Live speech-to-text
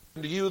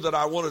To you that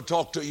I want to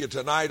talk to you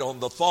tonight on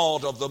the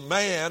thought of the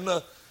man,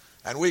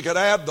 and we could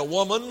add the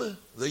woman,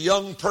 the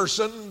young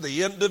person,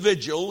 the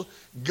individual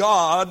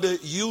God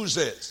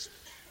uses.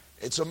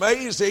 It's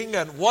amazing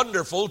and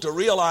wonderful to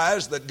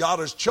realize that God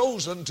has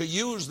chosen to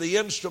use the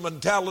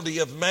instrumentality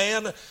of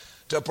man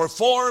to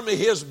perform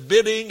His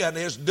bidding and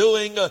His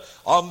doing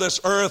on this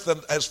earth,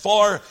 and as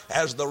far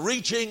as the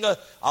reaching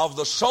of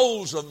the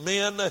souls of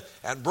men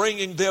and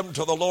bringing them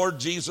to the Lord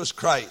Jesus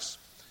Christ.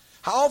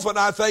 How often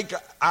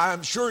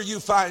I'm sure you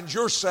find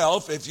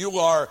yourself, if you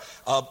are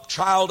a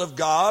child of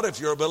God,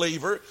 if you're a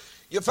believer,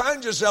 you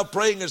find yourself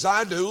praying as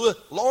I do,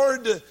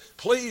 Lord,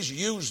 please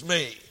use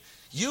me.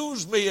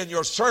 Use me in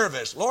your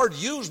service. Lord,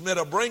 use me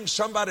to bring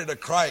somebody to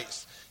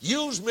Christ.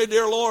 Use me,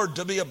 dear Lord,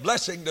 to be a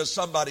blessing to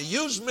somebody.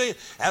 Use me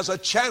as a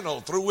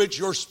channel through which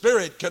your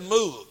Spirit can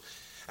move.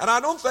 And I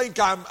don't think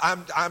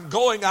I'm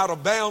going out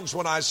of bounds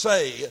when I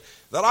say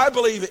that I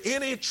believe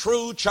any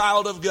true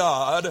child of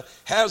God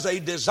has a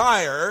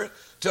desire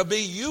to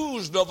be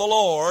used of the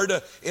Lord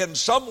in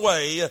some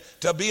way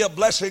to be a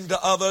blessing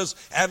to others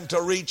and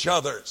to reach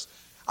others.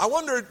 I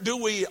wonder,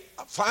 do we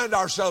find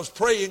ourselves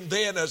praying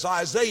then as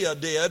Isaiah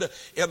did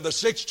in the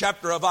 6th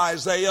chapter of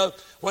Isaiah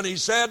when he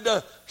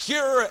said,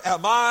 "Here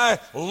am I,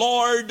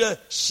 Lord,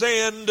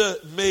 send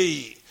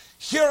me.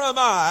 Here am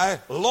I,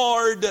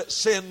 Lord,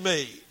 send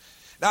me."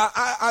 Now,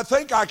 I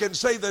think I can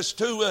say this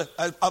too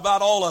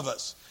about all of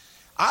us.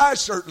 I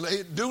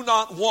certainly do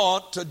not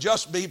want to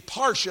just be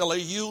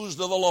partially used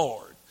of the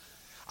Lord.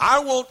 I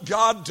want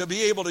God to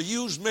be able to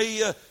use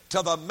me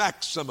to the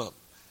maximum.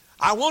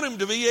 I want Him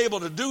to be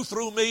able to do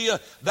through me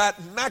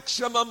that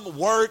maximum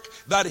work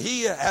that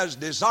He has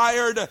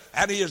desired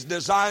and He is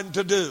designed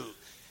to do.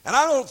 And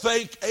I don't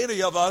think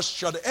any of us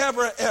should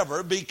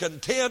ever be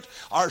content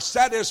or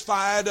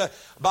satisfied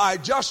by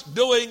just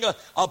doing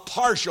a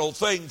partial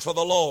thing for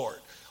the Lord,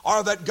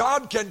 or that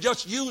God can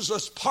just use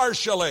us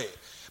partially.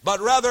 But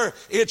rather,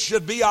 it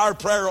should be our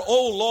prayer,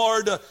 "Oh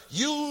Lord,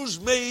 use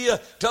me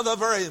to the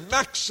very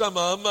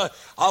maximum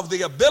of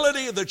the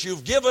ability that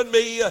you've given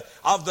me,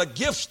 of the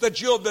gifts that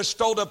you have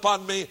bestowed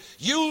upon me.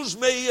 Use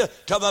me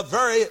to the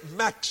very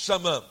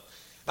maximum."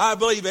 I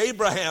believe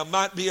Abraham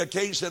might be a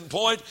case in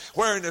point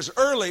where in his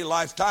early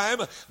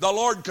lifetime, the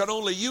Lord could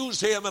only use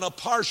him in a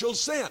partial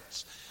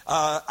sense.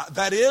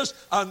 That is,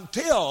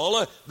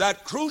 until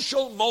that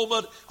crucial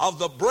moment of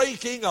the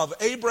breaking of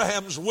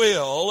Abraham's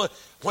will,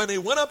 when he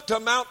went up to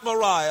Mount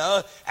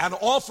Moriah and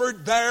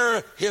offered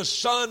there his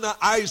son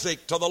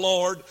Isaac to the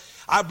Lord.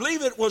 I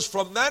believe it was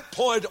from that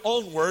point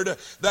onward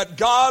that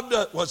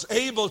God was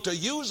able to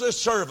use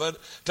His servant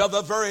to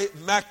the very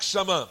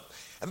maximum.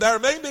 And there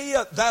may be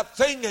that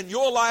thing in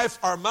your life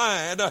or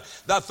mine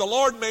that the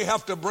Lord may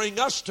have to bring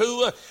us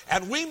to,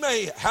 and we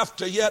may have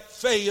to yet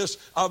face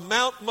a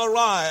Mount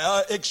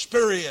Moriah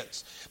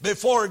experience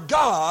before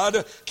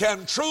God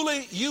can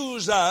truly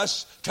use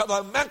us to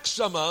the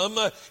maximum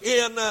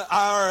in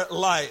our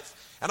life.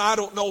 And I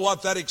don't know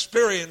what that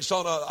experience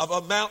of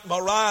a Mount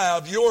Moriah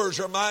of yours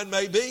or mine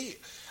may be.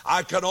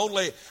 I could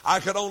only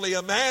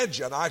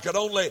imagine. I could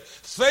only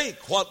think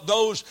what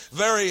those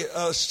very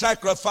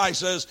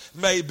sacrifices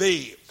may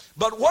be.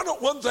 But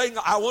one thing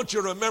I want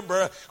you to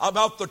remember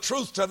about the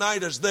truth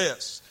tonight is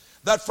this,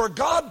 that for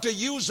God to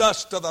use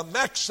us to the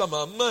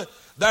maximum,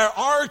 there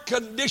are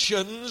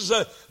conditions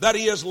that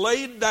He has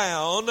laid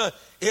down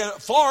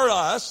for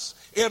us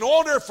in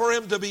order for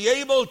Him to be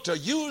able to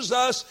use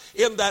us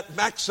in that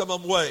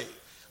maximum way.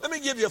 Let me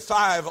give you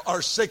 5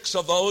 or 6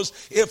 of those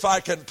if I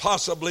can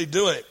possibly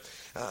do it.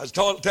 I was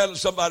telling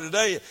somebody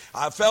today,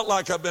 I felt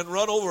like I've been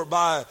run over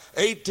by an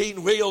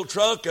 18-wheel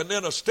truck and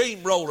then a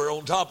steamroller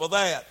on top of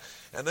that.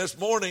 And this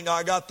morning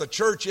I got the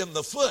church in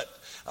the foot.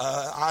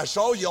 I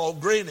saw y'all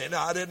grinning.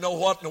 I didn't know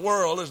what in the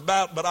world it was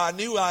about, but I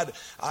knew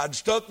I'd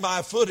stuck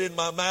my foot in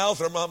my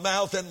mouth, or my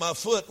mouth in my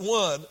foot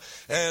one.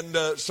 And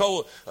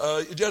so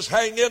just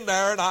hang in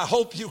there, and I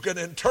hope you can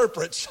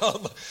interpret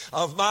some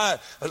of my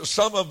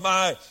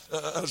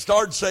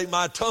started saying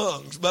my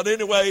tongues. But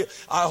anyway,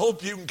 I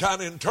hope you can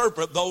kind of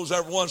interpret those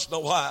every once in a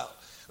while.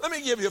 Let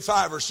me give you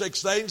 5 or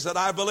 6 things that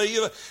I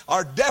believe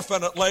are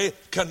definitely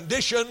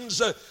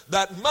conditions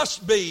that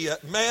must be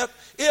met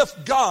if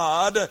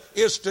God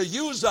is to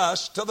use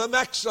us to the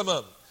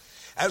maximum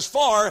as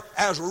far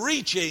as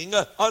reaching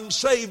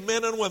unsaved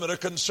men and women are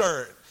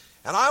concerned.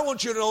 And I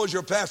want you to know, as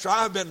your pastor,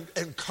 I've been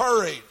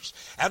encouraged,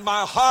 and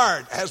my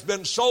heart has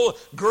been so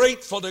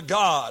grateful to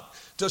God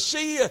to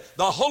see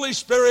the Holy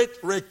Spirit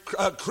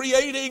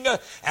creating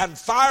and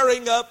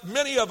firing up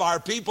many of our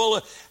people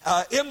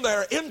in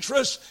their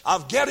interest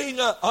of getting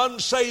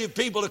unsaved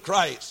people to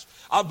Christ,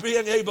 of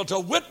being able to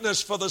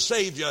witness for the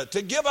Savior,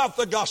 to give out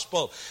the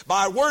gospel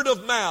by word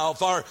of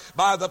mouth or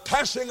by the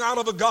passing out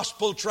of a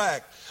gospel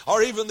tract,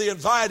 or even the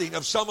inviting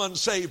of some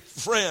unsaved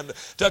friend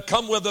to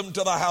come with them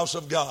to the house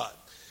of God.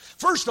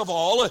 First of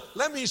all,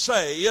 let me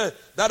say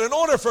that in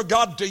order for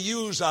God to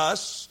use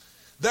us,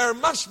 there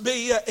must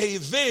be a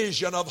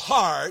vision of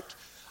heart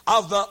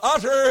of the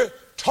utter,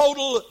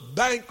 total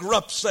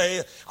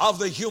bankruptcy of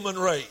the human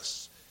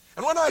race. And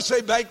And when I say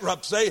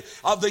bankruptcy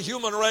of the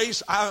human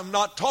race, I am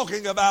not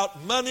talking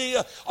about money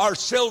or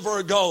silver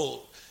or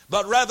gold,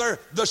 but rather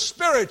the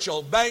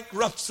spiritual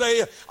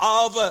bankruptcy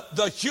of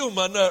the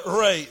human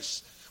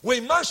race. We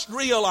must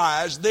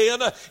realize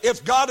then,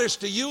 if God is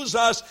to use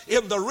us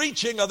in the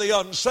reaching of the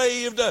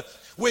unsaved,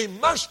 we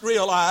must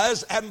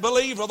realize and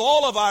believe with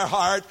all of our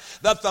heart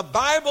that the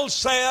Bible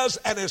says,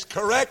 and is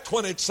correct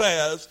when it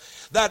says,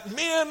 that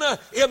men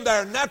in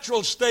their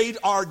natural state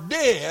are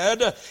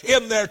dead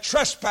in their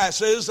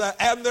trespasses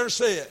and their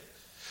sin.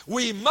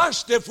 We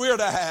must, if we're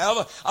to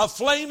have a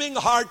flaming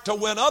heart to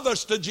win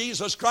others to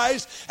Jesus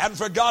Christ and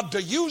for God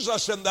to use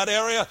us in that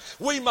area,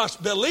 we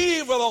must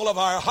believe with all of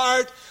our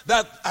heart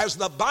that, as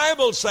the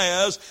Bible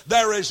says,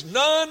 there is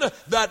none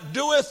that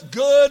doeth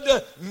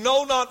good,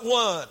 no, not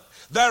one.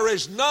 There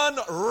is none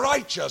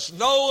righteous,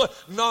 no,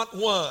 not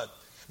one.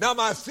 Now,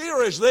 my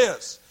fear is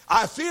this.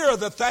 I fear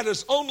that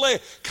is only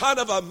kind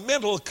of a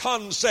mental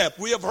concept.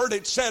 We have heard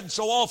it said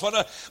so often,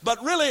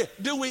 but really,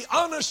 do we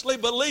honestly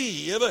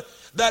believe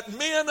that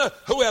men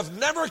who have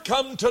never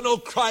come to know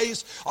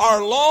Christ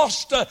are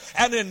lost,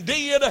 and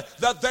indeed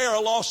that they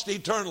are lost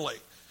eternally?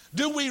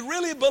 Do we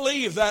really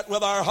believe that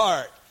with our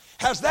heart?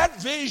 Has that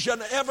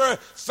vision ever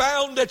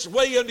found its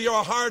way into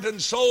your heart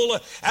and soul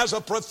as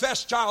a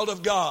professed child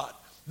of God?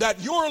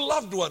 That your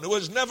loved one who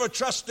has never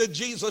trusted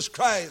Jesus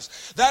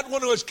Christ, that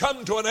one who has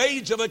come to an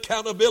age of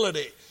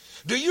accountability,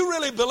 do you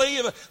really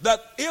believe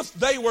that if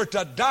they were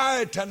to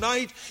die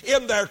tonight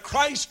in their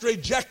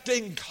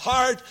Christ-rejecting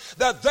heart,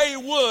 that they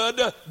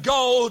would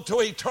go to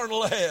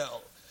eternal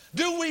hell?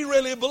 Do we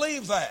really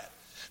believe that?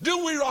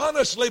 Do we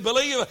honestly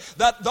believe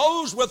that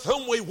those with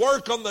whom we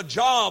work on the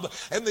job,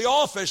 in the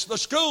office, the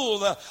school,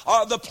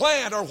 the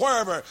plant, or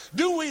wherever,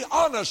 do we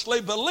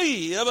honestly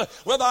believe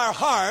with our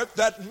heart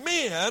that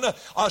men,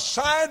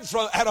 aside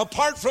from and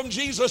apart from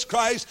Jesus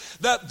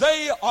Christ, that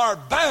they are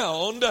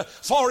bound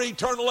for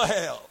eternal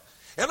hell?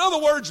 In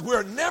other words,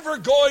 we're never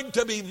going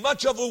to be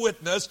much of a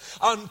witness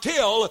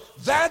until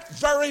that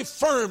very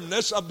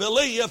firmness of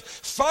belief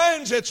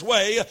finds its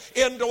way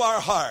into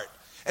our heart.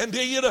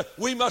 Indeed,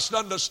 we must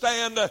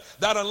understand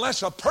that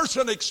unless a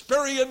person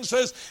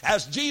experiences,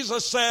 as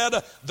Jesus said,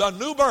 the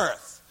new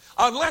birth,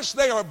 unless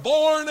they are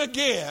born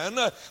again,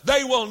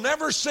 they will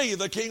never see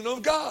the kingdom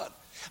of God.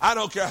 I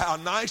don't care how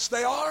nice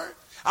they are.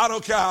 I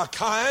don't care how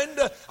kind.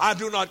 I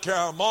do not care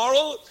how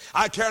moral.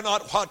 I care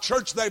not what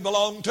church they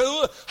belong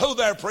to, who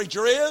their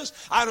preacher is.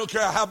 I don't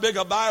care how big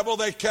a Bible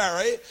they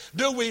carry.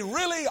 Do we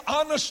really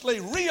honestly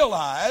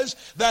realize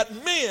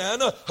that men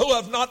who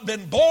have not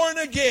been born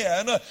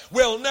again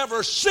will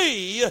never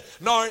see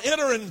nor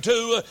enter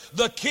into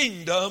the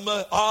kingdom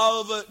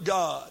of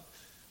God?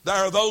 There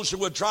are those who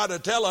would try to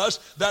tell us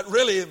that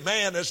really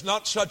man is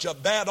not such a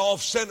bad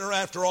off sinner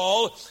after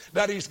all,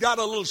 that he's got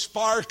a little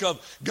spark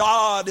of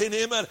God in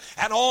him,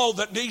 and all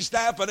that needs to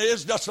happen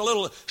is just a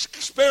little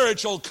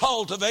spiritual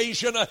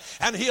cultivation,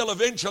 and he'll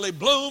eventually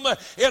bloom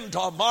into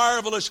a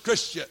marvelous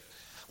Christian.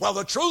 Well,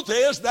 the truth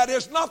is that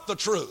is not the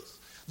truth.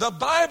 The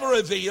Bible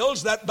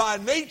reveals that by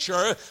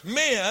nature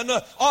men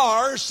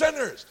are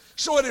sinners.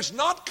 So it is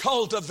not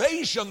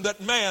cultivation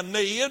that man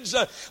needs,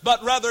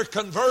 but rather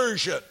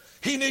conversion.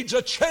 He needs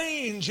a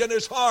change in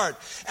his heart.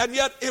 And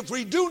yet, if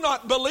we do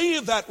not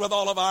believe that with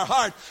all of our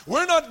heart,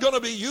 we're not going to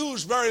be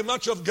used very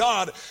much of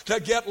God to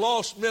get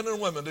lost men and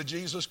women to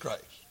Jesus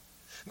Christ.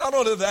 Not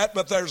only that,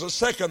 but there's a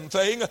second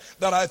thing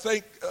that I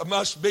think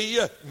must be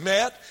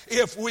met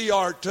if we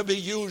are to be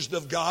used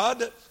of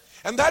God.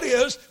 And that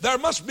is, there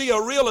must be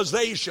a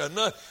realization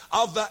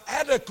of the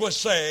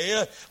adequacy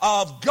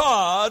of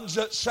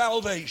God's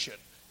salvation.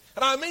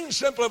 And I mean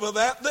simply with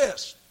that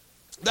this,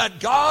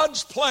 that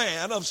God's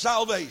plan of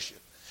salvation,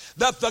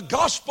 that the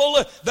gospel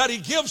that He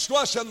gives to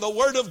us in the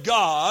Word of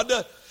God,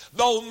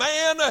 though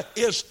man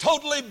is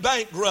totally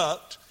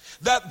bankrupt,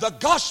 that the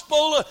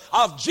gospel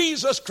of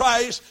Jesus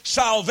Christ,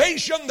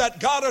 salvation that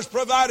God has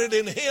provided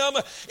in Him,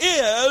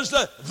 is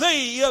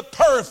the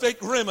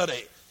perfect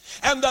remedy,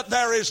 and that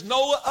there is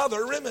no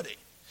other remedy.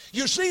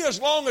 You see, as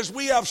long as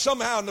we have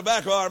somehow in the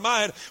back of our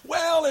mind,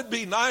 well, it'd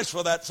be nice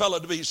for that fellow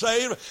to be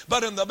saved,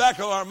 but in the back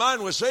of our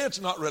mind we say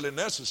it's not really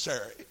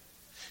necessary.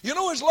 You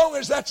know, as long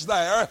as that's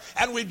there,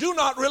 and we do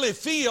not really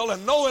feel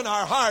and know in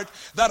our heart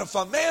that if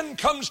a man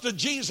comes to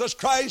Jesus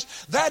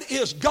Christ, that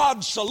is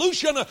God's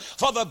solution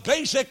for the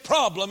basic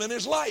problem in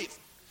his life.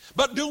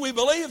 But do we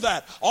believe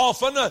that?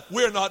 Often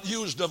we're not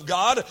used of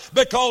God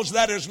because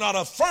that is not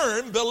a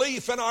firm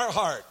belief in our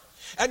heart.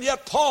 And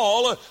yet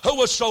Paul, who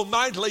was so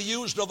mightily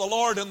used of the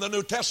Lord in the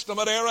New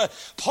Testament era,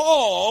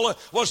 Paul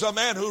was a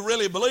man who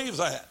really believed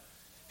that.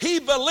 He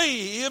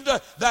believed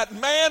that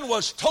man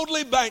was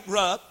totally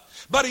bankrupt,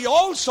 but he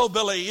also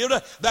believed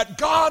that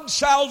God's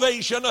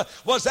salvation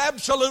was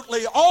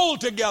absolutely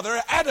altogether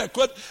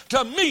adequate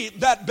to meet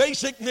that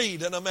basic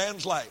need in a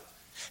man's life.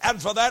 And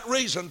for that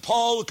reason,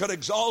 Paul could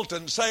exalt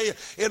and say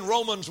in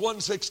Romans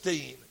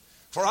 1:16,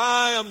 "For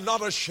I am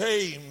not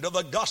ashamed of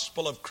the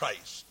gospel of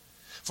Christ,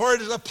 For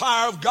it is the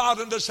power of God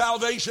unto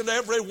salvation to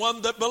every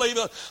one that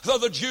believeth, to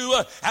the Jew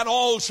and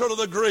also to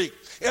the Greek.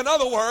 In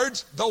other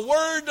words, the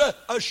word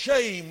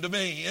ashamed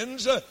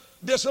means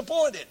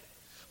disappointed.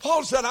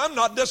 Paul said, I'm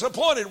not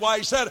disappointed. Why?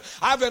 He said,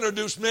 I've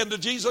introduced men to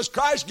Jesus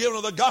Christ, given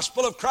them the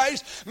gospel of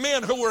Christ,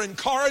 men who were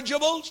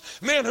incorrigibles,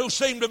 men who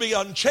seemed to be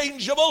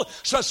unchangeable.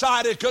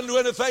 Society couldn't do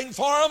anything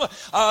for them.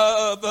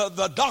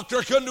 The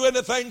doctor couldn't do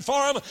anything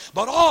for them.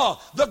 But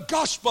the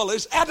gospel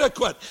is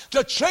adequate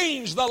to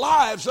change the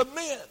lives of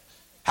men.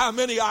 How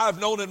many I've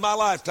known in my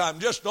lifetime,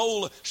 just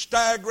old,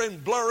 staggering,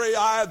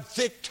 blurry-eyed,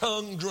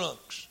 thick-tongued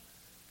drunks.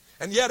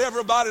 And yet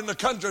everybody in the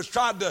country has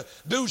tried to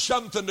do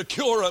something to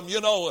cure them,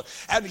 you know.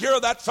 And here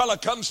that fella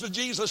comes to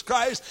Jesus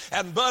Christ.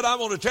 And, bud, I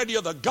want to tell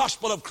you the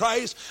gospel of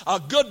Christ, a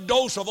good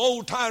dose of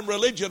old-time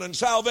religion and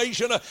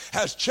salvation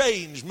has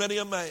changed many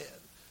a man.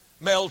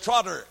 Mel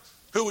Trotter,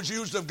 who was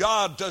used of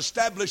God to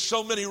establish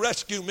so many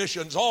rescue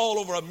missions all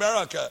over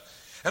America,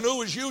 and who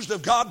was used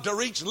of God to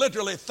reach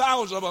literally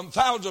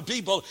thousands of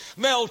people.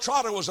 Mel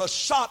Trotter was a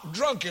sot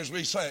drunk, as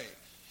we say.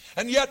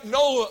 And yet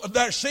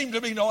there seemed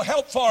to be no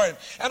help for him.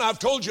 And I've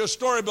told you a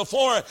story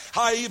before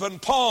how he even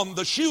pawned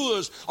the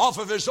shoes off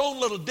of his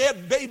own little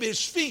dead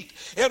baby's feet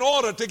in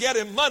order to get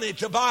him money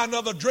to buy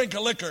another drink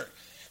of liquor.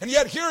 And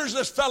yet here's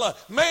this fella,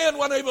 man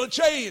wasn't able to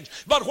change.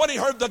 But when he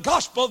heard the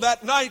gospel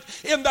that night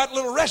in that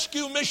little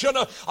rescue mission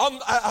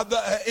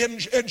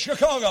in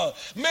Chicago,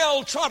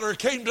 Mel Trotter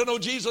came to know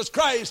Jesus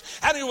Christ,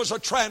 and he was a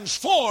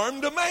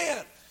transformed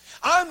man.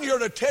 I'm here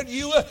to tell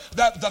you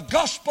that the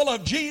gospel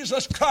of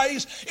Jesus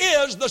Christ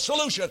is the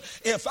solution.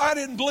 If I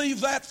didn't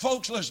believe that,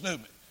 folks, listen to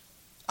me,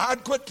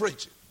 I'd quit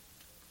preaching.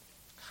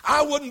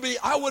 I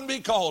wouldn't be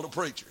called a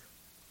preacher.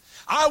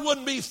 I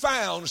wouldn't be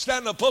found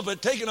standing in the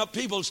pulpit taking up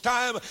people's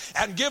time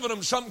and giving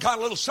them some kind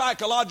of little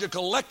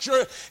psychological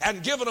lecture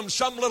and giving them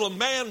some little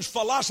man's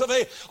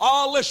philosophy.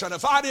 Oh, listen,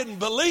 if I didn't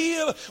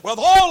believe with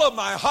all of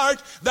my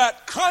heart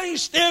that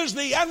Christ is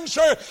the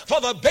answer for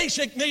the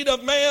basic need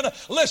of man,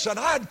 listen,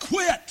 I'd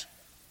quit.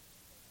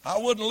 I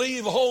wouldn't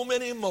leave home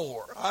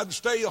anymore. I'd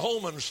stay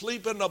home and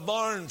sleep in the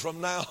barn from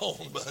now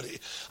on, buddy.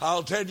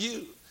 I'll tell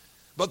you.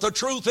 But the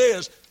truth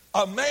is,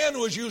 a man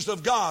who is used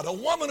of God, a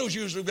woman who is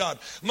used of God,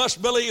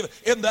 must believe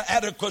in the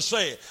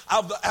adequacy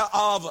of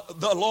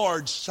the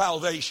Lord's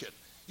salvation.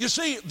 You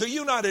see, the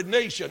United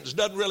Nations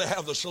doesn't really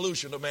have the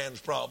solution to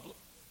man's problem.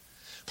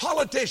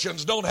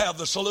 Politicians don't have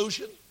the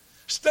solution.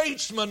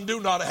 Statesmen do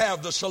not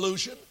have the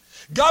solution.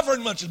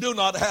 Governments do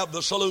not have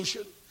the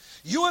solution.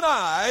 You and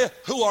I,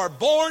 who are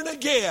born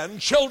again,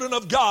 children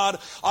of God,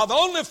 are the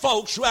only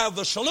folks who have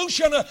the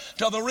solution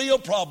to the real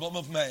problem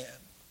of man.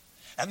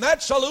 And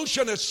that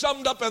solution is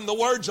summed up in the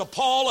words of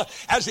Paul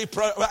as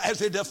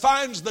he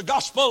defines the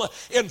gospel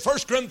in 1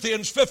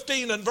 Corinthians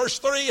 15 and verse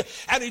 3.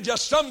 And he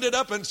just summed it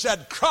up and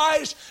said,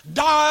 Christ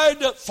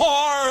died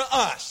for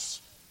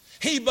us.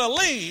 He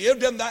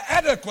believed in the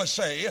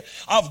adequacy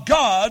of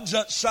God's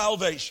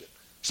salvation.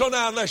 So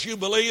now, unless you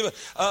believe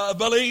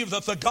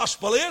that the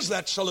gospel is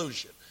that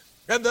solution,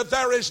 and that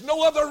there is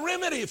no other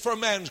remedy for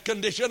man's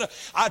condition,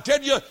 I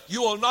tell you,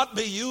 you will not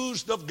be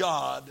used of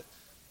God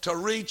to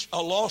reach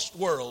a lost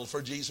world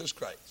for Jesus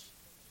Christ.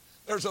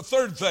 There's a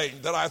third thing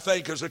that I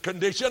think is a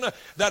condition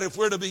that if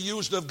we're to be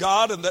used of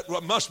God and that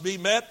must be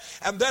met,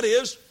 and that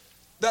is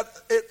that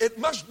it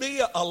must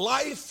be a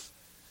life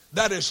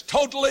that is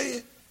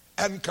totally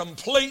and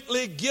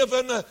completely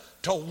given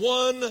to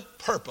one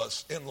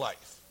purpose in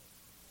life.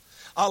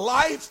 A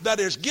life that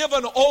is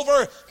given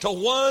over to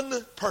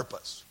one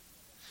purpose.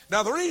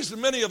 Now, the reason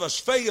many of us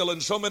fail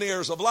in so many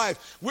areas of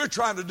life, we're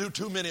trying to do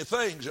too many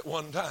things at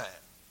one time.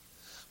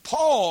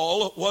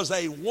 Paul was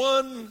a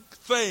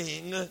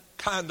one-thing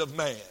kind of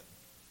man.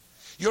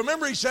 You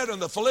remember he said in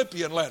the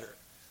Philippian letter,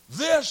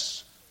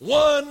 this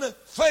one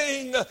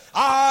thing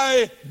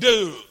I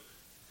do.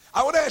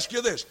 I would ask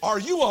you this, are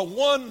you a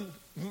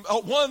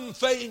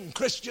one-thing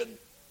Christian?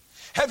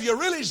 Have you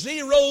really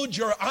zeroed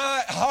your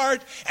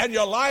heart and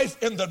your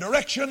life in the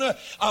direction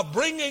of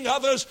bringing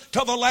others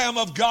to the Lamb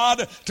of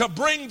God, to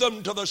bring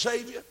them to the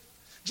Savior?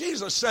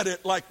 Jesus said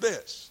it like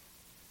this,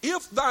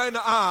 if thine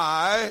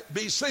eye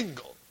be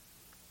single,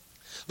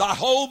 thy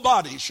whole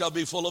body shall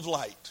be full of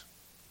light.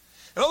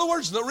 In other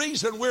words, the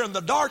reason we're in the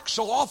dark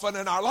so often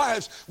in our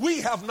lives, we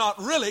have not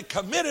really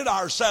committed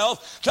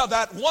ourselves to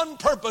that one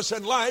purpose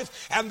in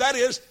life, and that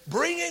is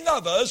bringing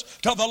others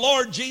to the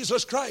Lord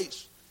Jesus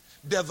Christ.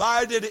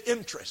 Divided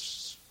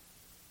interests,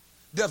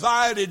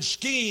 divided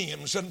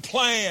schemes and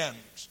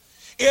plans,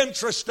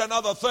 interest in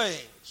other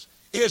things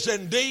is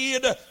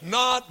indeed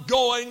not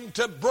going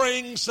to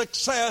bring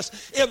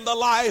success in the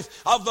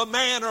life of the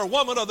man or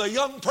woman or the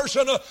young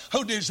person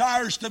who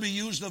desires to be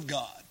used of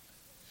God.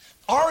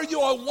 Are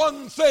you a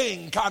one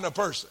thing kind of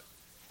person?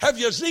 Have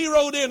you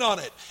zeroed in on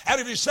it? And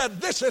have you said,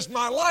 this is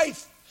my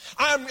life?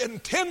 I'm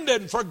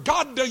intending for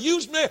God to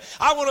use me.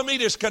 I want to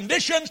meet His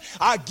conditions.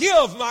 I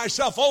give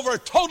myself over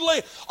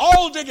totally,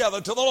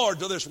 altogether to the Lord,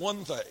 to this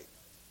one thing.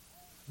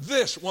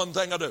 This one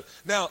thing I do.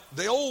 Now,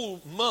 the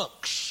old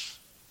monks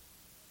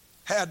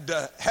had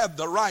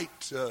the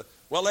right,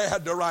 they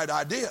had the right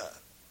idea.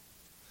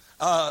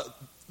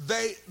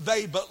 they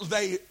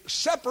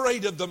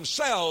separated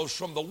themselves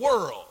from the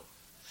world.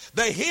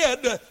 They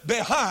hid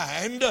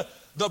behind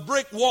the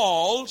brick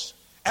walls,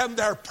 and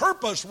their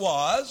purpose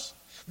was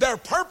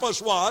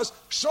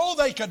so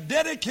they could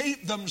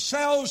dedicate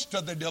themselves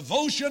to the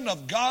devotion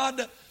of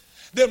God,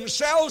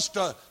 themselves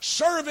to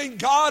serving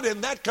God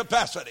in that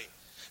capacity.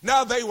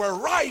 Now, they were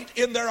right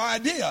in their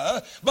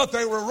idea, but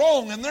they were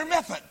wrong in their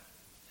method.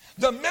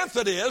 The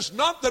method is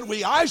not that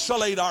we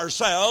isolate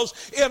ourselves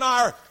in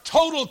our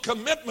total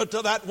commitment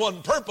to that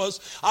one purpose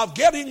of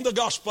getting the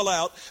gospel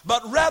out,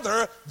 but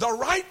rather the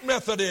right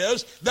method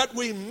is that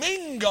we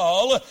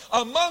mingle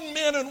among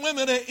men and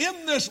women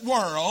in this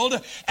world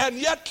and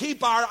yet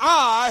keep our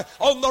eye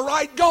on the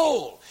right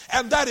goal,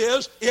 and that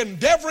is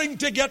endeavoring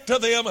to get to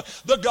them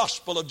the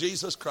gospel of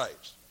Jesus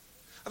Christ.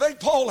 I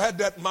think Paul had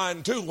that in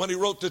mind too when he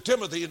wrote to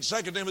Timothy in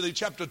 2 Timothy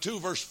chapter 2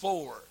 verse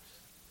 4.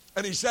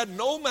 And he said,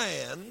 "No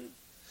man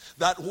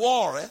that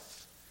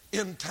warreth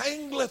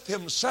entangleth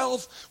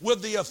himself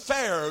with the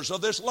affairs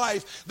of this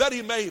life, that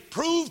he may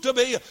prove to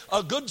be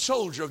a good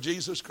soldier of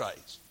Jesus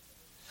Christ."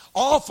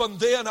 Often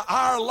then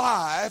our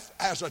life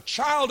as a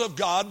child of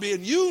God,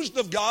 being used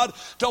of God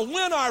to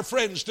win our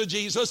friends to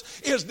Jesus,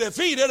 is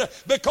defeated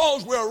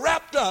because we're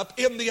wrapped up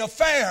in the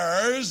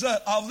affairs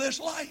of this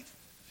life.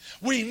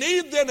 We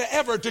need then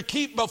ever to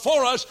keep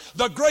before us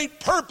the great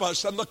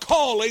purpose and the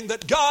calling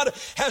that God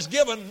has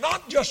given,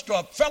 not just to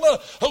a fellow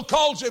who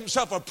calls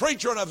himself a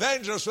preacher, an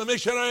evangelist, a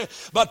missionary,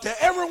 but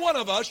to every one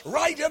of us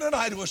right in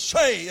tonight who is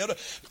saved,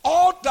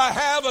 ought to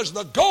have as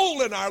the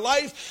goal in our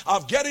life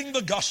of getting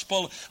the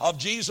gospel of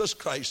Jesus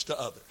Christ to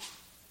others.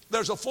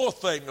 There's a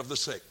fourth thing of the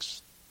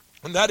six,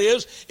 and that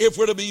is, if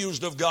we're to be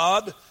used of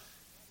God,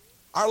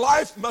 our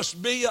life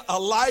must be a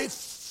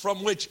life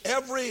from which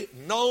every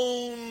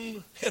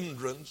known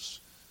hindrance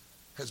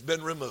has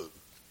been removed.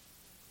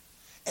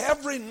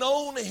 Every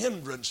known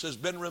hindrance has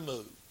been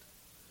removed.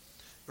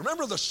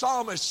 Remember, the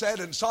psalmist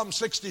said in Psalm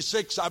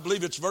 66, I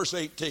believe it's verse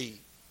 18,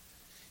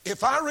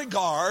 "If I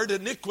regard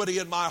iniquity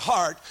in my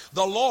heart,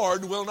 the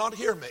Lord will not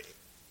hear me."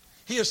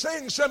 He is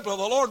saying simply,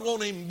 the Lord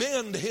won't even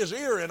bend his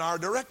ear in our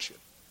direction.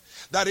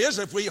 That is,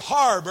 if we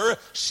harbor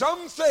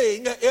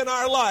something in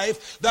our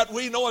life that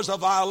we know is a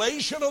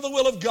violation of the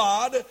will of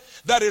God,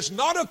 that is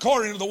not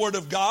according to the Word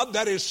of God,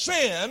 that is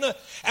sin,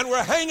 and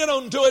we're hanging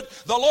on to it,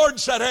 the Lord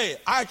said, "Hey,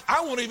 I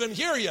won't even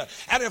hear you."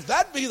 And if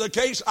that be the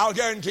case, I'll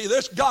guarantee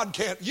this, God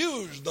can't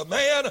use the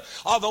man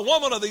or the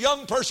woman or the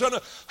young person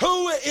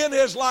who in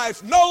his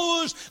life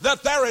knows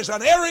that there is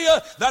an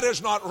area that is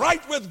not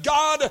right with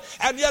God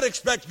and yet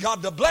expects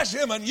God to bless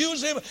him and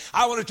use him.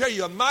 I want to tell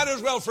you, you might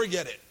as well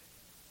forget it.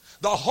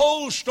 The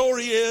whole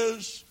story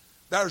is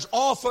there's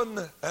often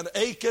an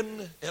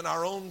Achan in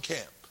our own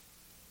camp.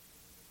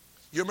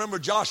 You remember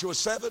Joshua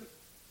 7?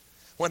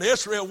 When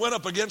Israel went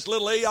up against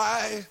little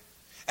Ai,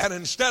 and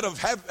instead of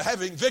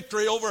having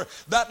victory over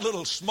that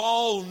little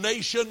small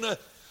nation,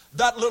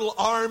 that little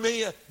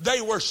army,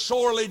 they were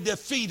sorely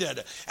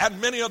defeated.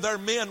 And many of their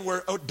men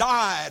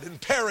died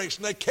and perished,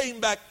 and they came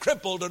back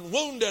crippled and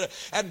wounded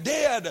and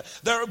dead.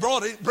 They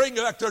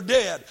bringing back their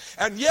dead.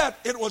 And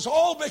yet it was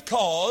all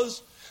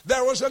because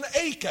there was an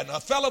Achan, a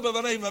fellow by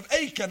the name of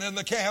Achan in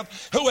the camp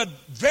who had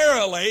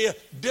verily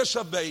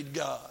disobeyed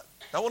God.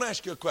 Now, I want to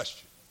ask you a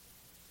question.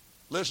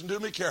 Listen to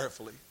me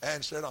carefully.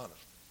 Answer it honestly.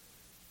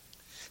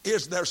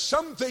 Is there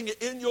something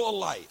in your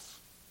life,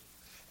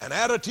 an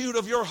attitude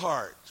of your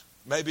heart,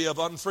 maybe of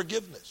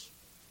unforgiveness,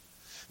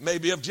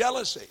 maybe of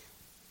jealousy,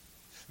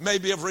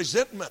 maybe of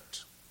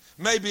resentment,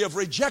 maybe of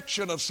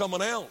rejection of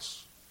someone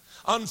else,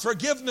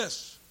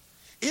 unforgiveness?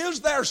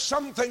 Is there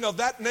something of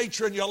that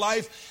nature in your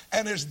life,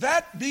 and is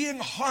that being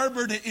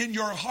harbored in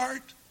your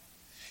heart?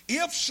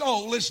 If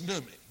so, listen to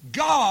me.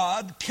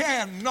 God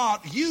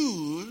cannot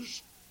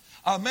use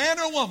a man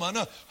or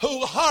woman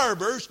who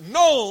harbors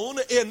known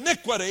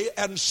iniquity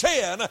and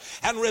sin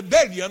and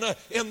rebellion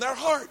in their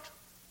heart.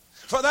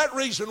 For that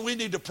reason, we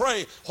need to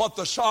pray what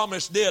the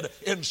psalmist did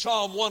in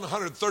Psalm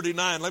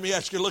 139. Let me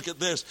ask you to look at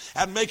this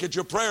and make it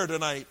your prayer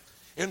tonight.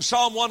 In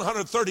Psalm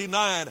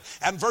 139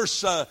 and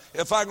verse,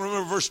 if I can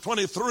remember, verse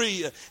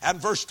 23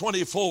 and verse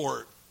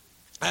 24.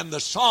 And the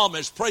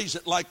psalmist prays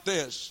it like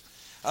this.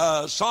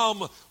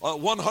 Psalm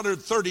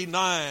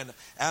 139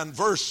 and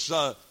verse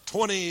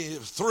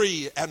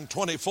 23 and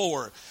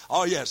 24.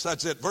 Oh yes,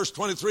 that's it. Verse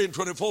 23 and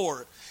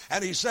 24.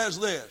 And he says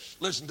this.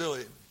 Listen to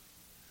him.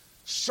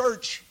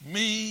 "Search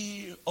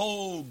me,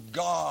 O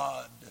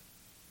God,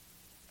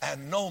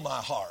 and know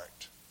my heart.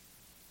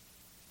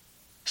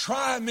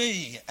 Try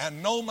me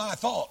and know my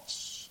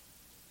thoughts,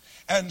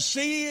 and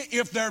see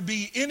if there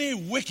be any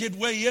wicked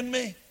way in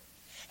me,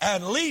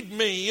 and lead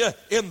me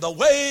in the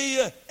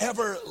way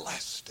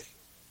everlasting."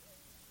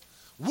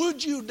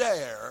 Would you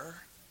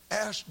dare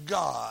ask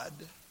God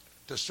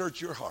to search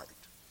your heart?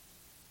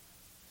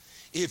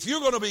 If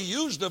you're going to be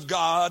used of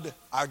God,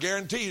 I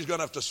guarantee he's going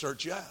to have to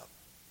search you out.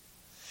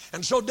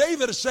 And so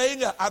David is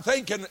saying, I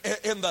think in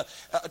the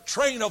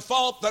train of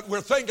thought that we're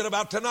thinking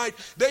about tonight,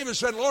 David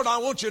said, "Lord, I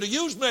want you to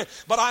use me,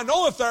 but I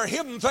know if there are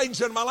hidden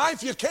things in my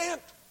life, you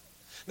can't.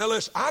 Now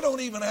listen, I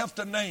don't even have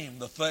to name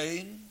the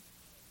thing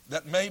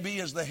that maybe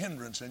is the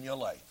hindrance in your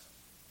life.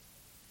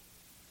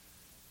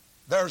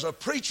 There's a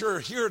preacher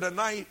here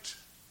tonight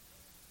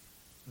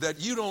that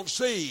you don't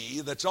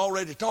see that's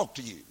already talked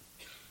to you.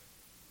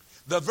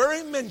 The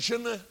very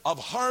mention of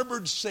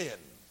harbored sin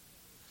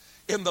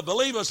in the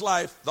believer's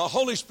life, the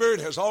Holy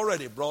Spirit has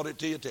already brought it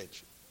to your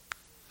attention.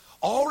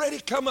 Already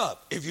come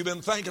up, if you've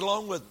been thinking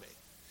along with me.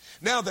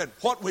 Now then,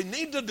 what we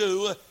need to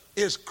do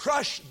is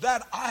crush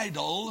that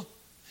idol,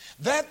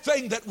 that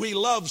thing that we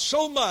love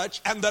so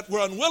much and that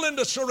we're unwilling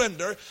to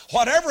surrender,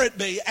 whatever it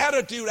be,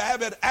 attitude,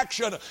 habit,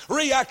 action,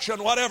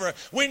 reaction, whatever.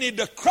 We need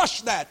to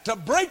crush that, to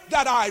break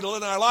that idol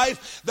in our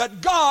life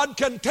that God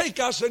can take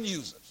us and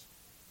use us.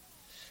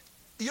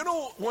 You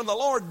know, when the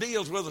Lord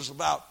deals with us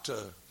about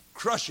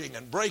crushing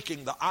and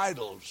breaking the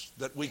idols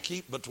that we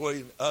keep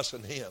between us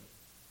and Him,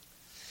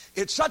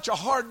 it's such a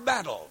hard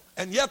battle,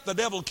 and yet the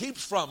devil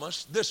keeps from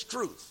us this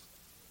truth,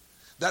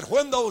 that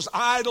when those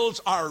idols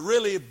are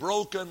really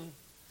broken,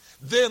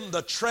 then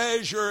the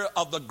treasure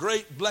of the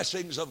great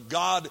blessings of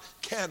God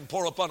can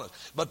pour upon us.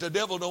 But the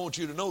devil don't want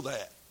you to know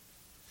that.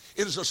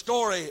 It is a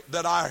story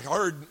that I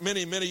heard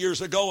many, many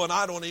years ago, and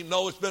I don't even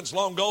know, it's been so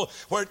long ago,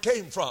 where it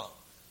came from.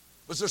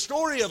 It was the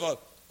story of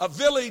a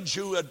village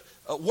who had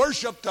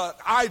worshipped an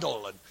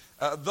idol,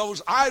 and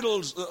those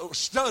idols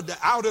stood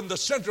out in the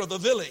center of the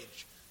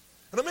village.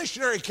 And a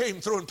missionary came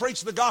through and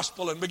preached the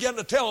gospel and began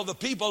to tell the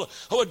people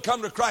who had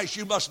come to Christ,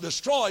 you must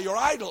destroy your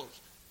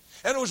idols.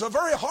 And it was a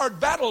very hard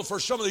battle for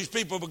some of these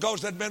people because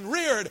they'd been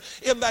reared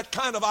in that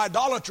kind of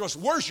idolatrous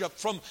worship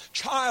from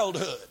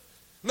childhood.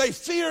 And they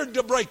feared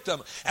to break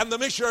them. And the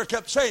missionary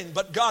kept saying,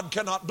 but God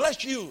cannot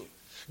bless you.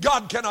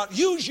 God cannot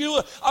use you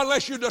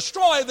unless you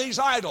destroy these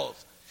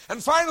idols.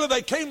 And finally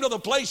they came to the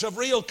place of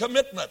real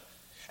commitment.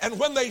 And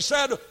when they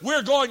said,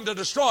 we're going to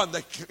destroy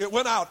them, they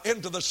went out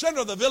into the center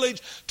of the village,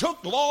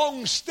 took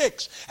long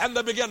sticks, and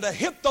they began to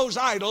hit those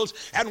idols.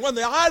 And when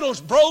the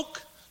idols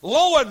broke,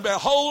 lo and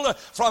behold,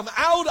 from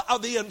out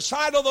of the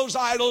inside of those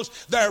idols,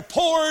 there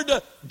poured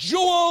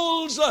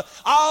jewels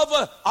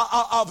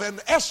of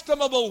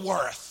inestimable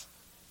worth.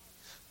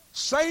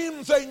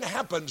 Same thing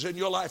happens in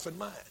your life and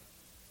mine.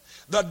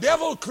 The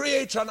devil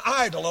creates an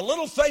idol, a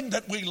little thing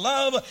that we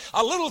love,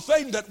 a little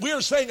thing that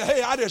we're saying,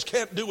 hey, I just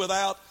can't do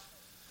without.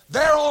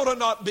 There ought to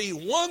not be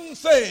one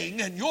thing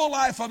in your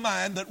life or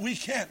mine that we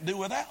can't do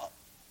without.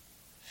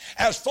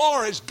 As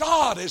far as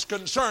God is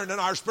concerned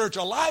and our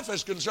spiritual life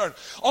is concerned,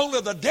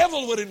 only the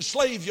devil would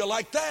enslave you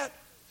like that.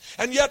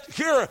 And yet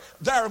here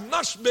there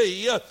must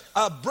be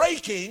a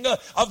breaking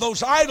of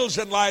those idols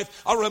in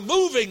life, a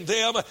removing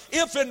them,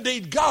 if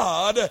indeed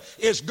God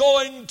is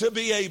going to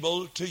be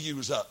able to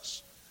use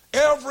us.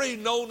 Every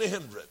known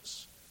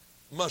hindrance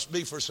must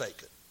be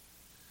forsaken.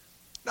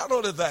 Not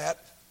only that,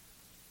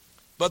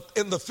 but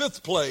in the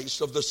fifth place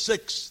of the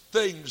 6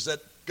 things that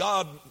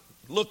God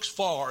looks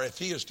for if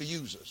He is to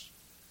use us,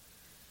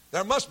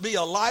 there must be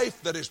a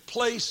life that is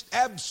placed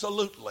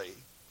absolutely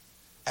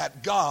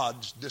at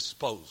God's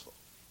disposal.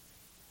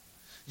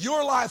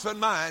 Your life and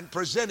mine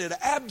presented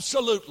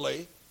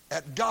absolutely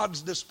at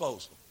God's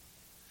disposal.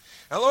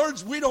 In other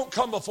words, we don't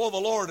come before the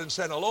Lord and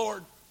say,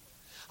 Lord,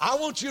 I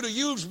want you to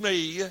use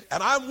me,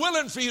 and I'm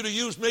willing for you to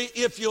use me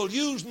if you'll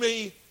use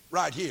me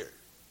right here.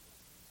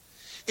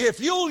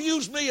 If you'll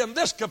use me in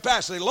this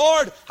capacity,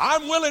 Lord,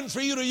 I'm willing for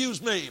you to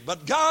use me.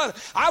 But God,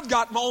 I've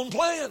got my own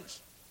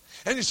plans.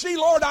 And you see,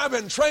 Lord, I've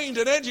been trained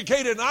and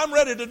educated, and I'm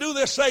ready to do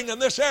this thing in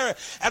this area.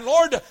 And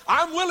Lord,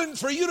 I'm willing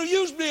for you to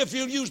use me if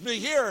you'll use me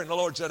here. And the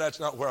Lord said, that's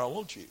not where I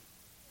want you.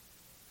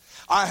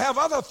 I have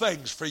other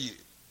things for you.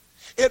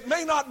 It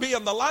may not be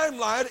in the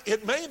limelight.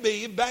 It may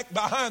be back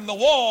behind the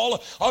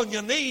wall on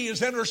your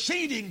knees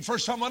interceding for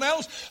someone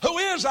else who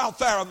is out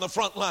there on the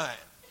front line.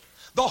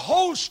 The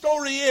whole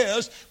story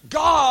is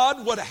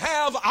God would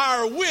have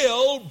our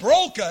will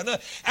broken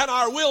and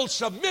our will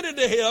submitted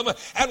to Him,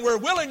 and we're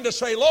willing to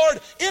say, Lord,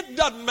 it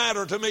doesn't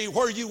matter to me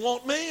where you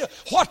want me,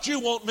 what you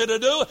want me to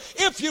do.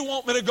 If you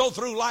want me to go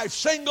through life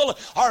single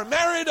or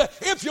married,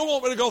 if you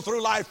want me to go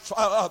through life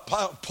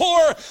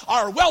poor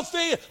or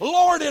wealthy,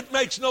 Lord, it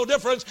makes no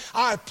difference.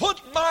 I put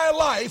my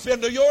life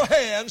into your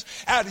hands,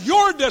 at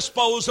your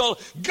disposal.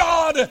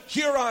 God,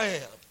 here I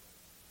am.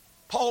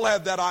 Paul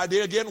had that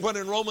idea again when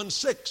in Romans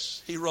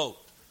 6 he wrote,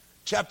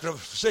 chapter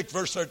 6,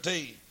 verse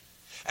 13.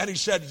 And he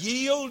said,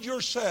 yield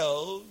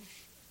yourselves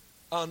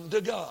unto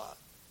God.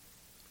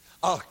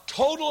 A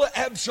total,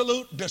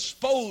 absolute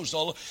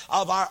disposal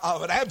of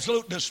an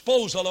absolute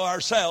disposal of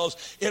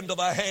ourselves into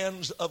the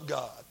hands of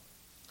God.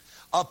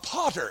 A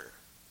potter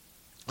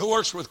who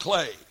works with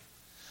clay,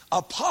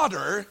 a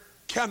potter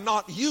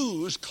cannot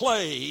use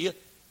clay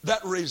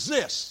that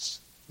resists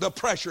the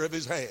pressure of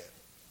his hand.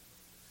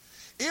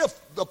 If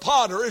the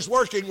potter is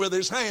working with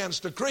his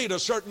hands to create a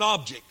certain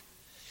object,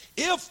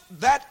 if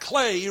that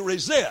clay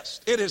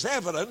resists, it is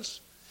evidence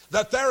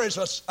that there is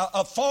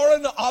a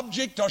foreign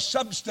object or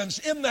substance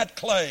in that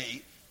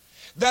clay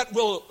that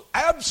will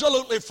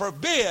absolutely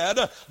forbid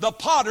the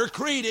potter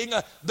creating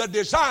the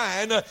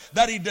design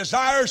that he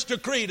desires to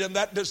create in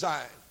that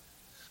design.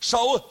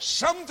 So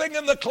something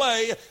in the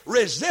clay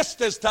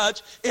resists his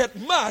touch. It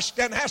must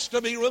and has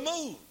to be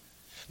removed.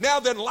 Now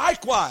then,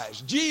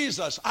 likewise,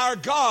 Jesus, our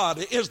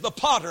God, is the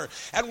potter,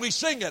 and we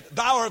sing it,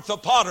 thou art the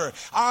potter,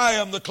 I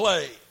am the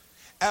clay.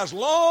 As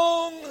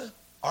long,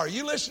 are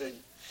you listening?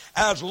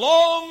 As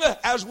long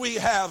as we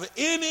have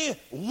any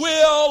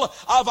will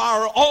of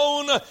our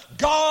own,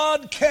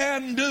 God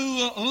can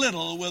do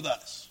little with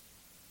us.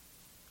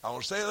 I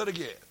want to say that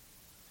again.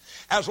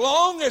 As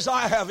long as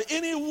I have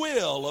any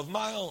will of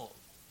my own,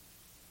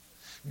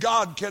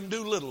 God can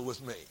do little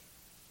with me.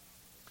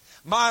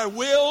 My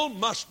will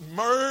must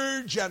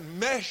merge and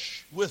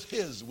mesh with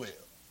His will.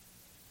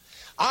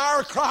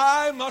 Our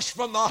cry must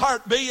from the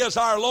heart be as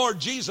our Lord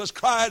Jesus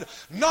cried,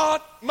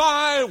 not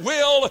my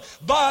will,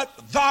 but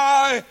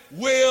thy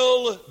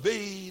will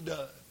be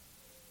done.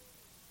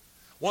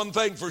 One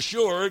thing for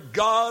sure,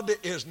 God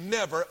is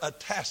never a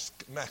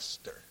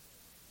taskmaster.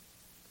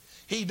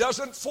 He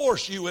doesn't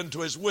force you into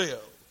His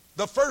will.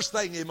 The first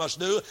thing He must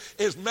do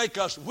is make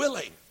us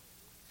willing.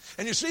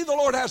 And you see, the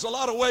Lord has a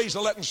lot of ways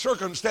of letting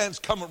circumstance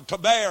come to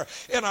bear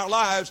in our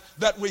lives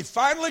that we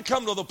finally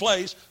come to the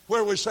place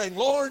where we're saying,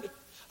 Lord,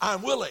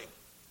 I'm willing.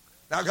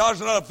 Now, God's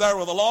not up there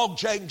with a log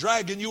chain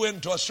dragging you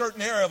into a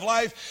certain area of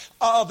life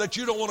that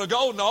you don't want to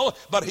go, no.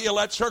 But He'll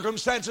let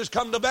circumstances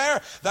come to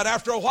bear that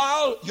after a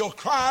while you'll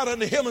cry out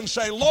unto Him and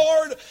say,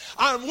 Lord,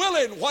 I'm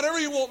willing.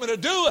 Whatever you want me to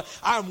do,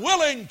 I'm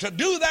willing to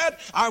do that.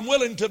 I'm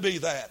willing to be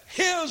that.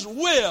 His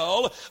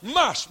will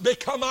must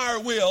become our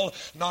will,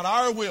 not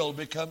our will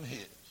become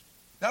His.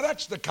 Now,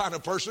 that's the kind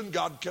of person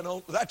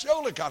that's the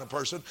only kind of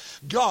person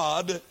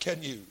God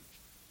can use.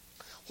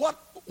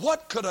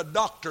 What could a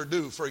doctor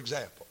do, for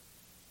example,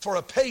 for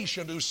a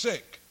patient who's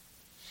sick,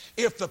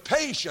 if the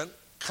patient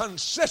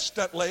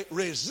consistently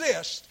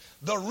resists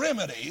the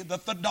remedy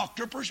that the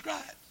doctor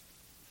prescribes?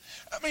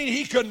 I mean,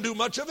 he couldn't do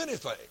much of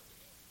anything.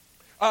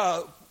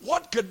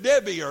 What could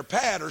Debbie or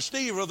Pat or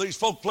Steve or these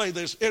folk play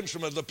this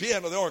instrument, the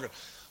piano, the organ?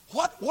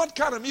 What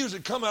kind of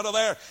music come out of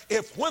there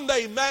if when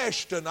they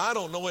mashed, and I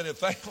don't know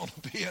anything on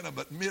the piano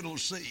but middle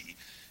C.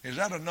 Is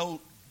that a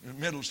note,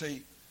 middle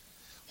C?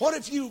 What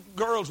if you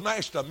girls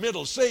mashed a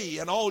middle C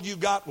and all you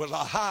got was a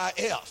high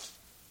F?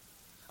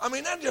 I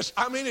mean,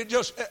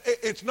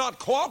 it's not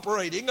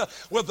cooperating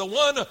with the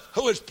one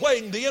who is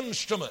playing the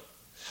instrument.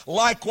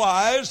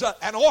 Likewise,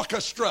 an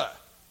orchestra.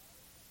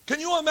 Can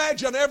you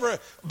imagine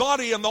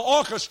everybody in the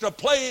orchestra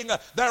playing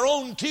their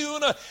own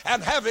tune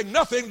and having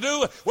nothing to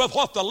do with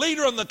what the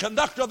leader and the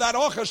conductor of that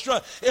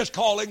orchestra is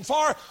calling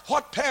for?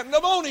 What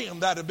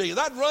pandemonium that'd be.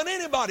 That'd run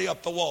anybody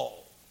up the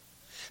wall.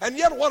 And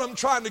yet what I'm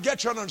trying to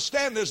get you to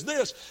understand is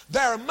this.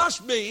 There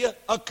must be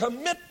a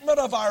commitment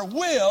of our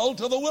will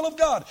to the will of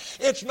God.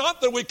 It's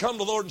not that we come to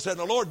the Lord and say,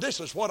 "No, Lord, this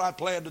is what I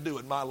plan to do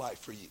in my life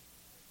for you.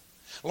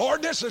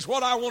 Lord, this is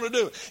what I want to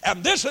do.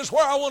 And this is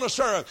where I want to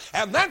serve.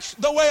 And that's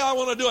the way I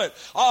want to do it."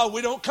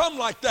 We don't come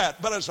like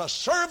that. But as a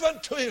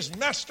servant to His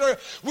master,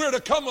 we're to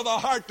come with a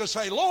heart to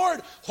say,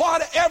 "Lord,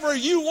 whatever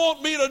you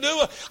want me to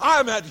do,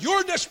 I'm at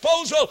your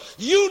disposal.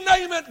 You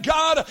name it,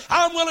 God,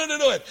 I'm willing to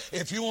do it.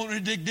 If you want me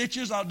to dig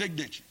ditches, I'll dig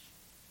ditches.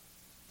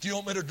 If you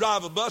want me to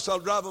drive a bus, I'll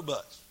drive a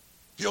bus.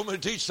 If you want me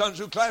to teach Sunday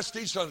school class,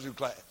 teach Sunday school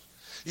class.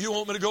 You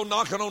want me to go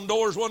knocking on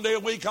doors one day a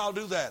week, I'll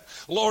do that.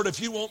 Lord, if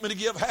you want me to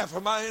give half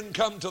of my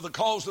income to the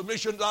cause of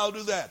missions, I'll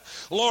do that.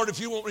 Lord, if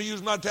you want me to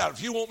use my talent,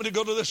 if you want me to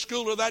go to this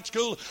school or that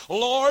school,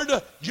 Lord,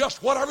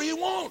 just whatever you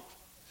want.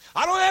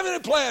 I don't have any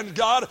plans,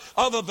 God,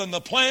 other than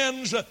the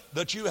plans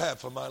that you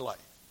have for my life.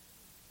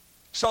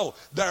 So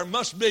there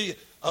must be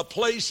a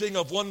placing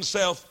of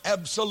oneself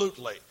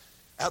absolutely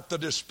at the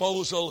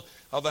disposal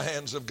of the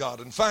hands of God.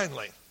 And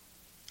finally,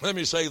 let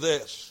me say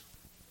this.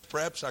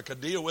 Perhaps I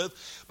could deal with,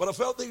 but I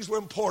felt these were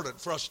important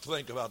for us to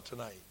think about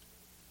tonight.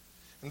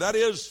 And that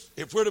is,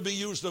 if we're to be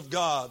used of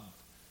God,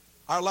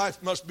 our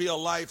life must be a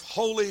life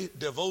wholly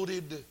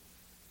devoted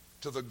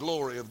to the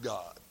glory of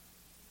God.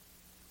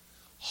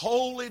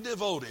 Wholly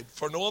devoted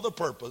for no other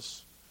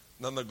purpose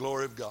than the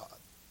glory of God.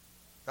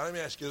 Now let me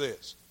ask you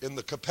this. In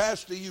the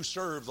capacity you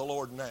serve the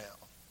Lord now,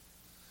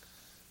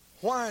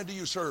 why do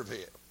you serve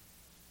Him?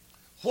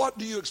 What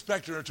do you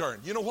expect in return?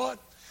 You know what?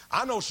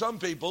 I know some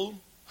people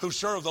who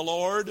serve the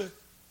Lord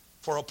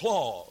for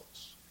applause.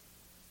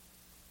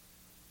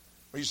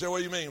 Well, you say, what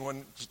do you mean?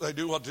 When they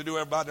do what they do,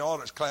 everybody in the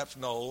audience claps?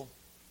 No.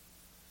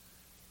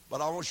 But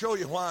I want to show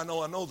you why I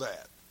know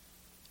that.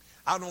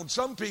 I know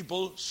some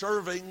people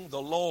serving the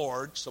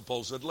Lord,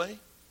 supposedly,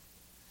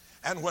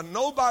 and when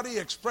nobody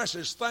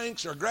expresses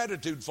thanks or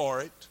gratitude for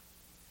it,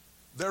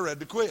 they're ready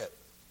to quit.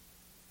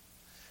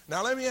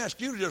 Now, let me ask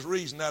you to just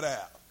reason that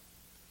out.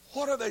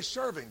 What are they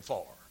serving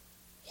for?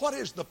 What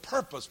is the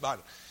purpose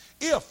behind it?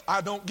 If I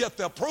don't get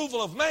the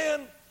approval of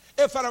man,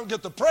 if I don't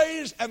get the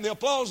praise and the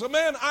applause of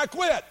man, I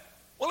quit.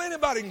 Well,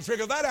 anybody can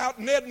figure that out.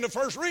 Ned and the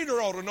first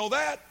reader ought to know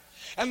that.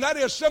 And that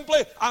is simply,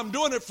 I'm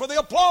doing it for the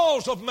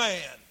applause of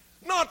man,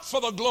 not for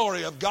the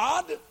glory of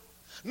God,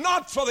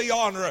 not for the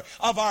honor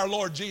of our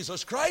Lord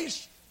Jesus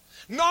Christ,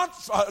 not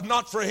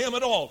for Him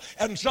at all.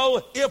 And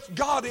so if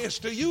God is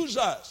to use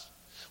us,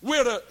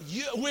 We're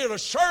to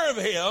serve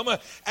Him,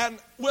 and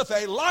with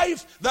a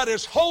life that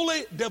is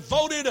wholly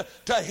devoted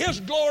to His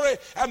glory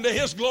and to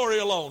His glory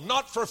alone.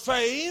 Not for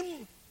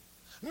fame,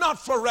 not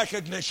for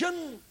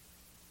recognition,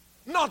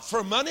 not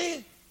for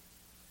money,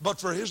 but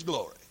for His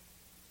glory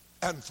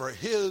and for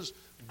His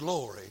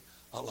glory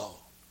alone.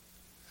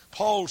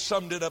 Paul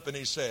summed it up and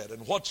he said,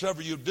 "And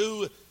whatsoever you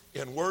do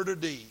in word or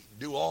deed,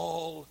 do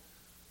all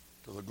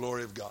to the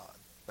glory of God."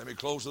 Let me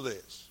close with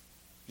this.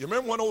 You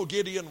remember when old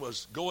Gideon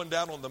was going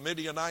down on the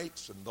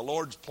Midianites, and the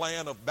Lord's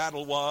plan of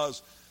battle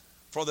was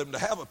for them to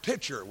have a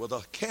pitcher with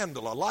a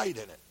candle, a light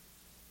in it.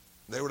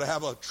 They were to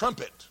have a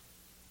trumpet.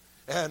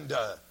 And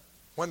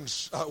when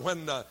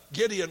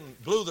Gideon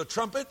blew the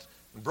trumpet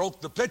and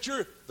broke the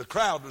pitcher, the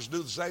crowd was to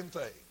do the same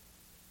thing.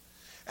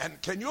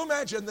 And can you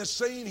imagine this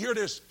scene? Here it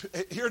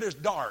is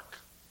dark.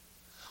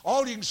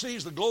 All you can see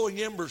is the glowing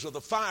embers of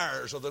the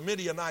fires of the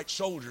Midianite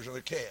soldiers in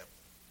the camp.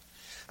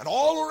 And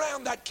all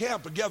around that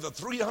camp together,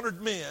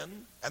 300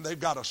 men, and they've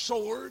got a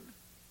sword,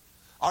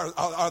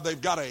 or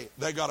they've got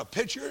a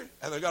pitcher,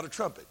 and they've got a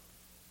trumpet.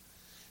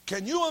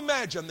 Can you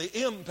imagine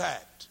the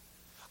impact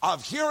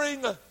of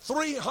hearing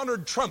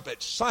 300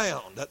 trumpets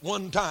sound at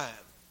one time?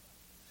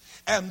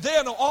 And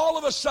then all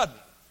of a sudden,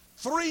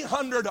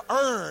 300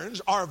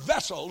 urns or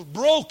vessels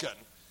broken,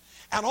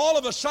 and all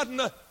of a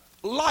sudden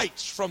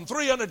lights from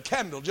 300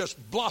 candles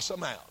just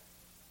blossom out.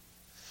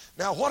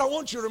 Now what I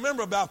want you to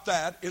remember about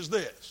that is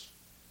this.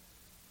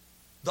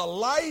 The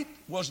light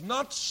was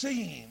not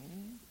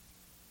seen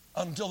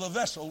until the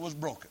vessel was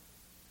broken.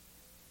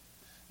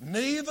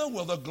 Neither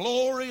will the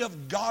glory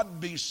of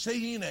God be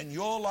seen in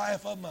your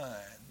life or mine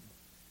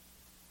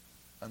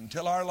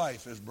until our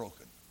life is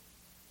broken.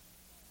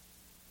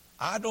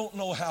 I don't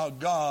know how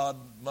God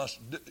must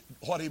do,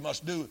 what He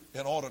must do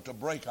in order to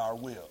break our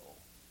will.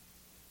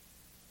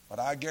 But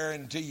I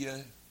guarantee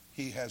you,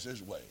 He has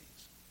His ways.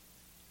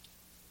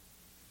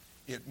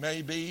 It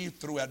may be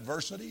through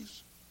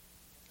adversities,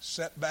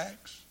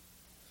 setbacks,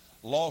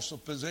 loss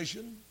of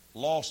position,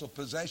 loss of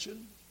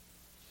possession.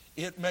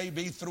 It may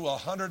be through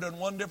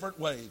 101 different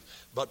ways.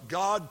 But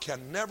God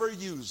can never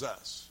use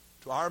us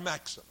to our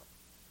maximum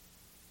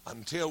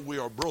until we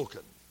are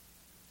broken.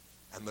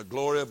 And the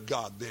glory of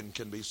God then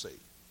can be seen.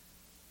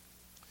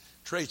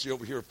 Tracy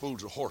over here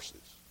fools with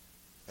horses.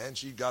 And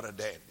she got a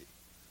dandy.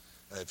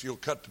 If you'll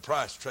cut the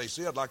price,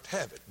 Tracy, I'd like to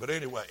have it. But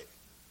anyway,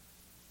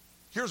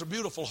 here's a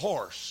beautiful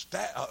horse.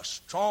 A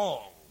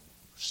strong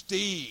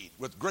steed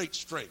with great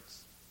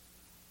strength.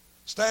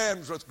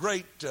 Stands with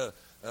with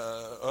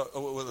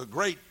a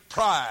great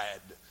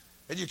pride.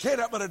 And you can't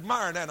help but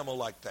admire an animal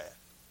like that.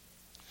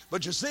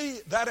 But you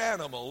see, that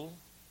animal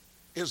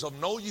is of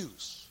no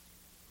use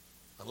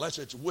unless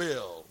its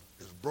will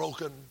is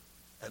broken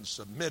and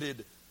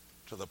submitted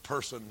to the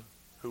person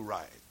who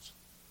rides.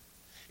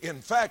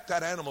 In fact,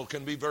 that animal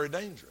can be very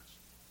dangerous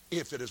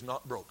if it is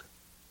not broken.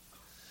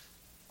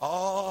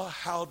 Oh,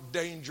 how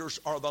dangerous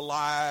are the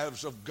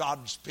lives of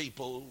God's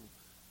people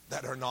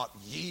that are not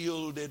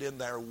yielded in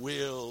their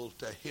will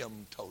to Him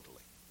totally.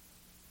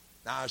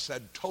 Now I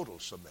said total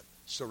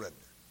surrender.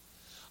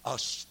 An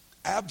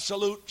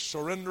absolute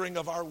surrendering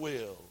of our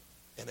will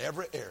in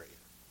every area.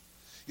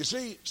 You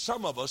see,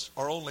 some of us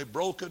are only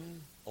broken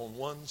on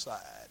one side.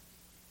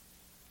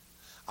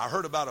 I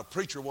heard about a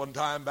preacher one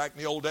time back in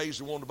the old days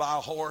who wanted to buy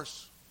a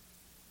horse.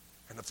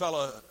 And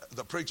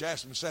the preacher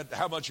asked him, said,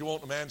 "How much you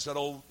want?" The man said,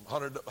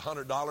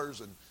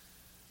 $100. And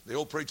the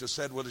old preacher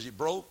said, "Well, is he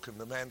broke?" And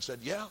the man said,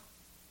 "Yeah."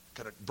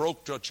 "Could it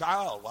broke to a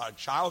child? Why, a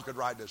child could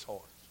ride this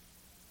horse."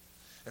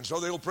 And so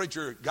the old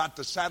preacher got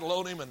the saddle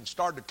on him and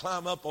started to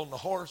climb up on the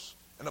horse.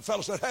 And the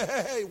fellow said,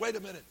 hey, wait a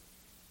minute.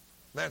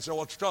 The man said,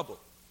 "What's the trouble?"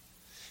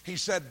 He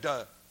said,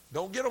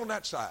 "Don't get on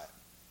that side."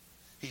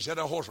 He said,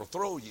 "That horse will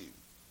throw you."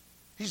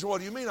 He said, "What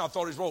do you mean? I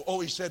thought he's broken." Oh,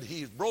 he said,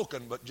 "He's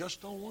broken, but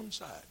just on one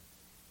side."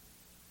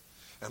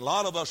 And a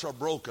lot of us are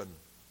broken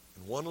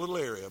in one little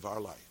area of our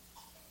life.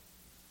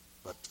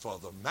 But for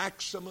the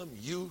maximum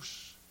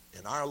use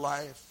in our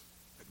life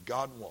that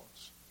God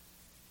wants,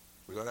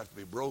 we're going to have to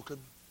be broken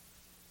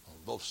on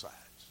both sides.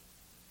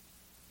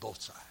 Both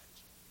sides.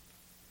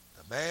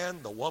 The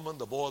man, the woman,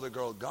 the boy, the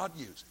girl God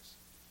uses.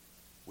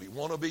 We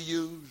want to be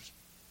used.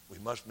 We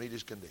must meet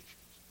His conditions.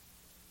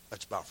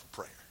 Let's bow for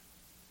prayer.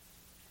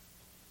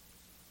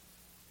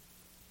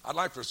 I'd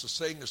like for us to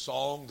sing a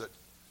song that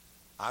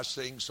I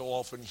sing so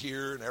often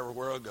here and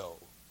everywhere I go.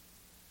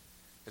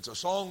 It's a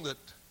song that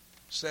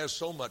says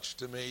so much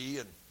to me,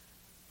 and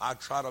I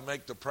try to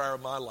make the prayer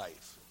of my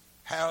life.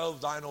 Have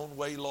thine own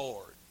way,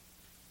 Lord.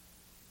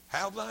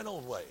 Have thine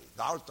own way.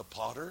 Thou art the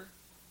potter,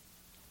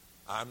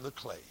 I'm the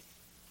clay.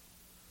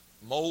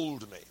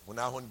 Mold me.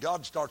 Now, when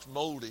God starts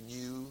molding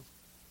you,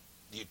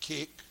 you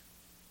kick.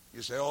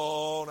 You say,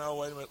 "Oh, now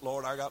wait a minute,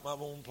 Lord, I got my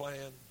own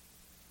plan.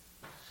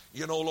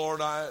 You know,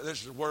 Lord,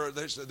 this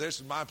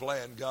is my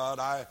plan,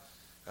 God.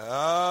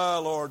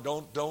 Lord,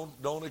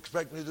 don't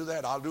expect me to do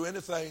that. I'll do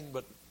anything,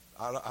 but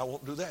I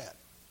won't do that."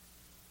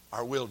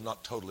 Our will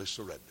not totally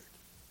surrendered.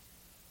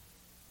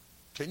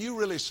 Can you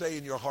really say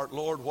in your heart,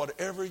 "Lord,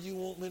 whatever you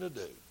want me to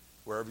do,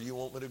 wherever you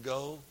want me to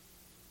go,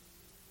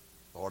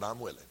 Lord, I'm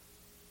willing.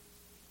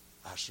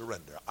 I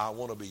surrender. I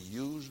want to be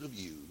used of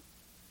you.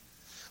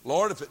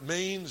 Lord, if it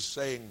means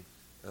saying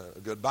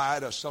goodbye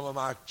to some of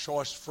my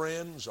choice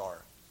friends,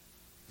 or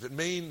if it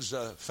means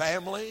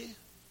family,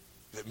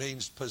 if it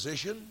means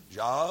position,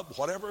 job,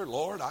 whatever,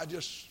 Lord, I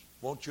just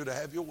want you to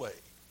have your way.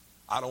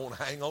 I don't want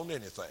to hang on to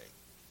anything.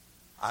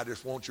 I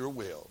just want your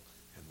will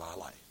in my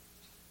life.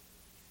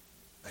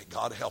 May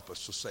God help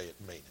us to say it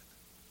and mean it.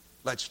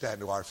 Let's stand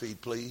to our feet,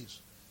 please.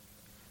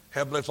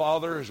 Heavenly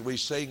Father, as we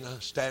sing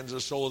stanza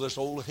so of this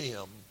old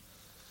hymn,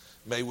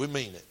 may we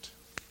mean it.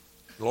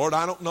 Lord,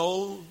 I don't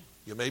know,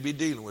 you may be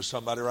dealing with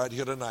somebody right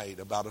here tonight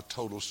about a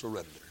total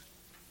surrender.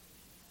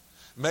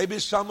 Maybe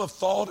some have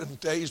thought in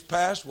days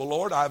past, well,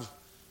 Lord, I've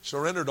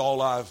surrendered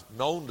all I've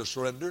known to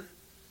surrender,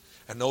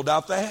 and no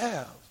doubt they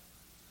have.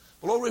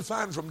 Well, Lord, we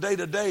find from day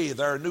to day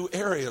there are new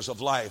areas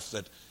of life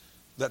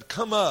that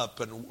come up,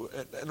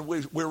 and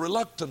we're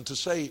reluctant to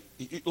say,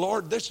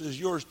 Lord, this is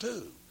yours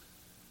too.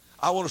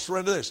 I want to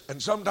surrender this.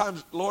 And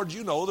sometimes, Lord,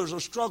 you know there's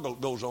a struggle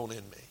that goes on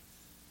in me.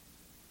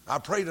 I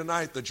pray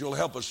tonight that you'll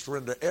help us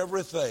surrender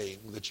everything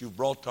that you've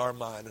brought to our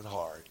mind and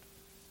heart,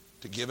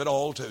 to give it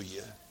all to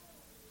you.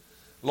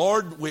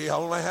 Lord, we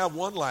only have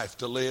one life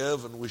to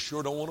live, and we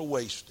sure don't want to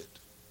waste it.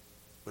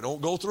 We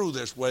don't go through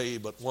this way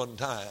but one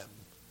time.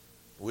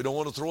 We don't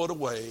want to throw it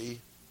away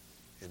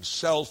in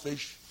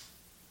selfish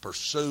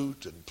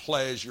pursuit and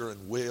pleasure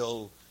and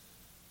will,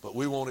 but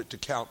we want it to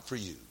count for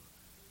you.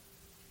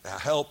 Now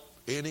help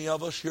any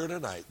of us here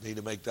tonight need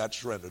to make that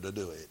surrender to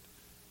do it.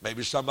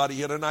 Maybe somebody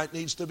here tonight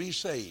needs to be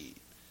saved.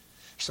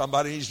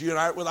 Somebody needs to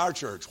unite with our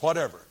church,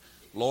 whatever.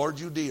 Lord,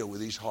 you deal with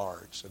these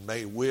hearts, and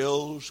may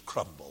wills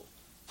crumble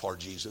for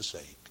Jesus'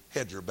 sake.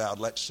 Heads are bowed.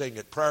 Let's sing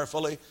it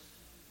prayerfully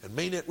and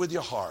mean it with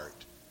your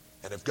heart.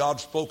 And if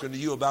God's spoken to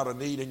you about a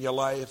need in your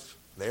life,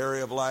 an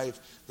area of life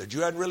that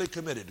you hadn't really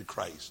committed to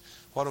Christ,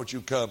 why don't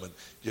you come and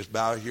just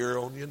bow here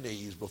on your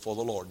knees before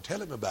the Lord and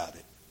tell him about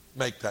it.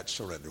 Make that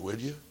surrender, will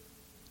you?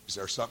 Is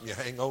there something you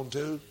hang on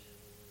to?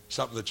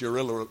 Something that you're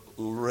really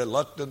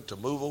reluctant to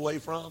move away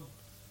from?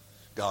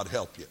 God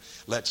help you.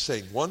 Let's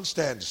sing one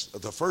stanza,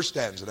 the first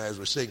stanza, and as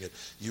we sing it,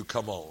 you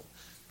come on.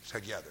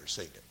 Together,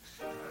 sing it.